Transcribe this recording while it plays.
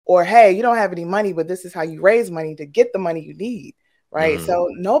or, hey, you don't have any money, but this is how you raise money to get the money you need, right? So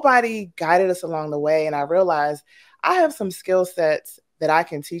nobody guided us along the way. And I realized I have some skill sets that I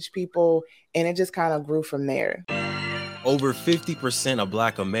can teach people, and it just kind of grew from there. Over 50% of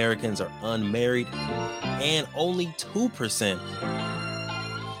Black Americans are unmarried, and only 2%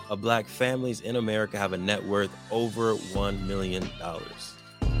 of Black families in America have a net worth over $1 million.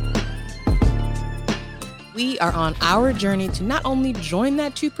 We are on our journey to not only join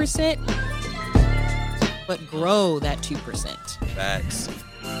that 2%, but grow that 2%. Facts.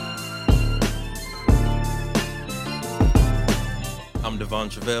 I'm Devon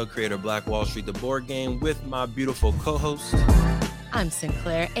Travell, creator of Black Wall Street, the board game, with my beautiful co-host. I'm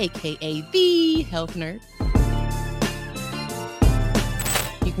Sinclair, aka the Health Nerd.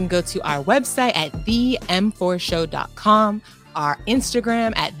 You can go to our website at them4show.com, our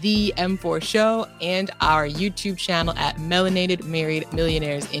Instagram at them4show, and our YouTube channel at Melanated Married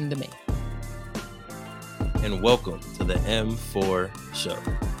Millionaires in the Making. And welcome to the M4 Show.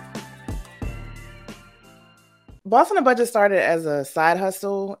 Boss on a Budget started as a side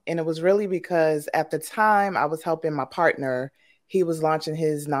hustle, and it was really because at the time I was helping my partner. He was launching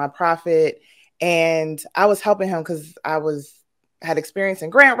his nonprofit, and I was helping him because had experience in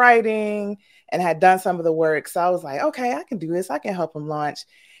grant writing and had done some of the work. So I was like, okay, I can do this. I can help him launch.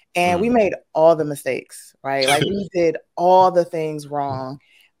 And we made all the mistakes, right? Like we did all the things wrong.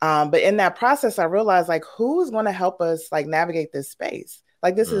 But in that process, I realized like, who's going to help us like navigate this space?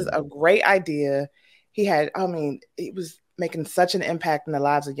 Like, this is a great idea. He was making such an impact in the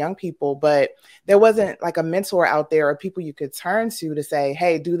lives of young people, but there wasn't like a mentor out there or people you could turn to say,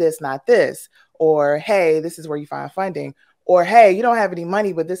 hey, do this, not this, or, hey, this is where you find funding, or, hey, you don't have any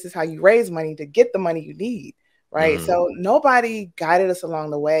money, but this is how you raise money to get the money you need, right? So nobody guided us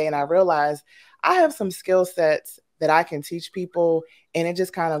along the way. And I realized I have some skill sets that I can teach people, and it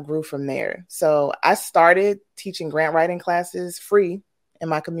just kind of grew from there. So I started teaching grant writing classes free in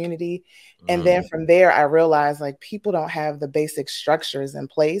my community. And then from there, I realized like people don't have the basic structures in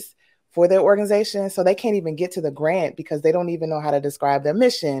place for their organization. So they can't even get to the grant because they don't even know how to describe their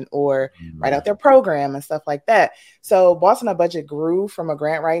mission or write out their program and stuff like that. So Boss on a Budget grew from a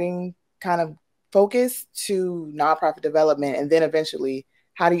grant writing kind of focus to nonprofit development. And then eventually,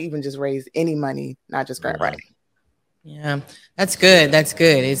 how do you even just raise any money, not just grant writing? Yeah, that's good. That's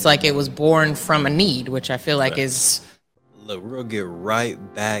good. It's like it was born from a need, which I feel like is... Look, we're going to get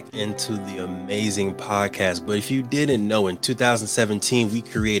right back into the amazing podcast. But if you didn't know, in 2017, we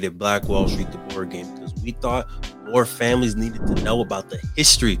created Black Wall Street, the board game, because we thought more families needed to know about the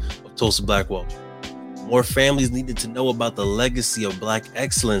history of Tulsa Black Wall Street. More families needed to know about the legacy of Black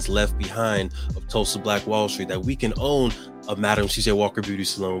excellence left behind of Tulsa Black Wall Street, that we can own a Madam C.J. Walker Beauty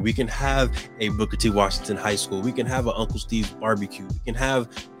Salon. We can have a Booker T. Washington High School. We can have an Uncle Steve's Barbecue. We can have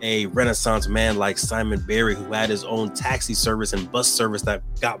a Renaissance man like Simon Berry, who had his own taxi service and bus service that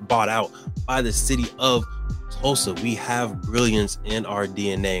got bought out by the city of Tulsa. We have brilliance in our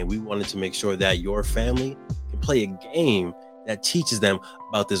DNA. We wanted to make sure that your family can play a game that teaches them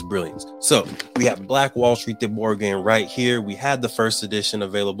about this brilliance. So we have Black Wall Street, the board game, right here. We had the first edition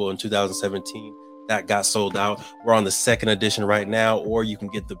available in 2017. That got sold out. We're on the second edition right now, or you can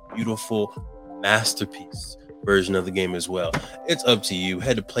get the beautiful masterpiece version of the game as well. It's up to you.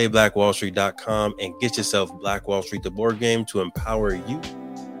 Head to playblackwallstreet.com and get yourself Black Wall Street, the board game, to empower you,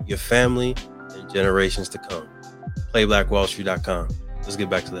 your family, and generations to come. Playblackwallstreet.com. Let's get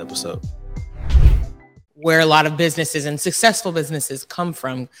back to the episode. Where a lot of businesses and successful businesses come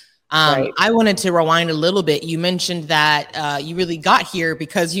from. Right. I wanted to rewind a little bit. You mentioned that you really got here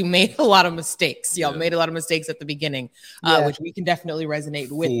because you made a lot of mistakes. Y'all made a lot of mistakes at the beginning, which we can definitely resonate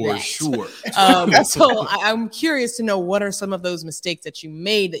with. For that. sure. So I'm curious to know, what are some of those mistakes that you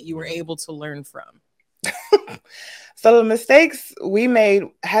made that you were able to learn from? So the mistakes we made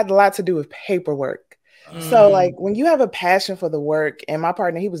had a lot to do with paperwork. So like when you have a passion for the work, and my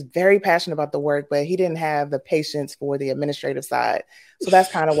partner, he was very passionate about the work, but he didn't have the patience for the administrative side. So that's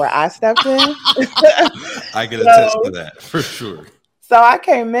kind of where I stepped in. I can attest to that for sure. So I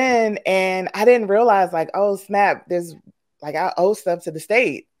came in and I didn't realize like, oh snap, there's like, I owe stuff to the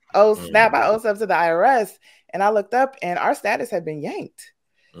state. Oh snap, I owe stuff to the IRS. And I looked up and our status had been yanked.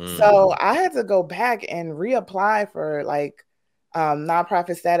 So I had to go back and reapply for like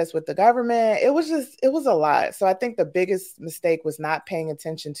nonprofit status with the government. It was a lot. So I think the biggest mistake was not paying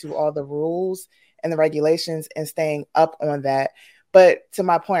attention to all the rules and the regulations and staying up on that. But to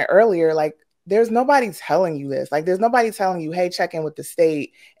my point earlier, like there's nobody telling you this. Like there's nobody telling you, hey, check in with the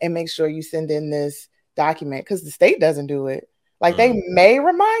state and make sure you send in this document, because the state doesn't do it. Like they may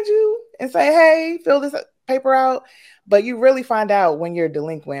remind you and say, hey, fill this paper out, but you really find out when you're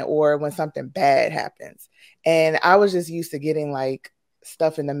delinquent or when something bad happens. And I was just used to getting like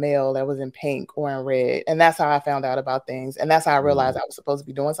stuff in the mail that was in pink or in red. And that's how I found out about things. And that's how I realized I was supposed to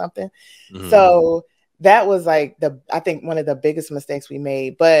be doing something. Mm-hmm. So that was like I think one of the biggest mistakes we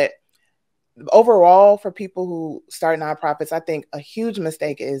made. But overall, for people who start nonprofits, I think a huge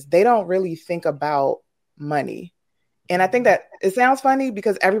mistake is they don't really think about money. And I think that it sounds funny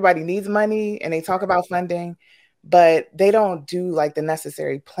because everybody needs money and they talk about funding, but they don't do like the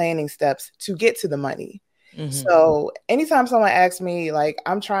necessary planning steps to get to the money. Mm-hmm. So anytime someone asks me, like,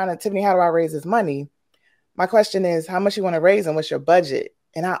 Tiffany, how do I raise this money? My question is, how much you want to raise and what's your budget?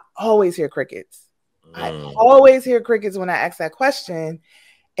 And I always hear crickets. I always hear crickets when I ask that question.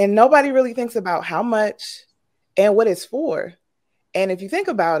 And nobody really thinks about how much and what it's for. And if you think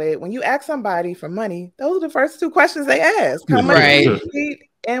about it, when you ask somebody for money, those are the first two questions they ask. How much do you need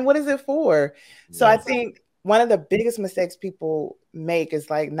and what is it for? So I think one of the biggest mistakes people make is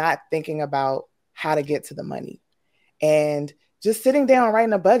like not thinking about how to get to the money and just sitting down,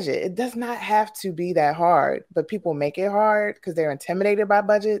 writing a budget. It does not have to be that hard, but people make it hard because they're intimidated by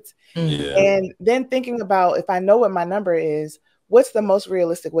budgets. Yeah. And then thinking about, if I know what my number is, what's the most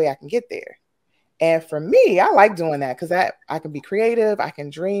realistic way I can get there? And for me, I like doing that because I can be creative. I can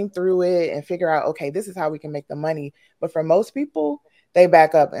dream through it and figure out, okay, this is how we can make the money. But for most people, they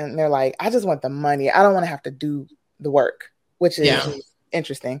back up and they're like, I just want the money. I don't want to have to do the work, which is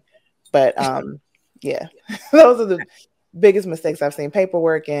interesting. But yeah, those are the biggest mistakes I've seen: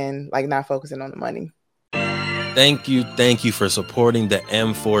 paperwork and like not focusing on the money. Thank you for supporting the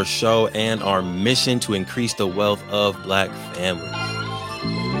M4 show and our mission to increase the wealth of Black families.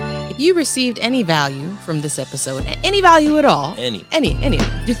 If you received any value from this episode, any value at all, any,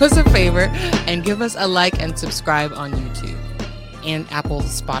 do us a favor and give us a like and subscribe on YouTube and Apple,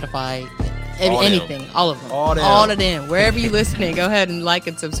 Spotify, anything, all of them, all of them, wherever you're listening. Go ahead and like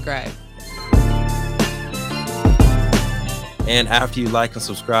and subscribe. And after you like and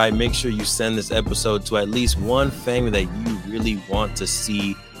subscribe, make sure you send this episode to at least one family that you really want to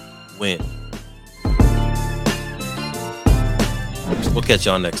see win. We'll catch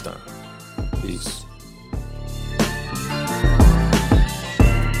y'all next time. Peace.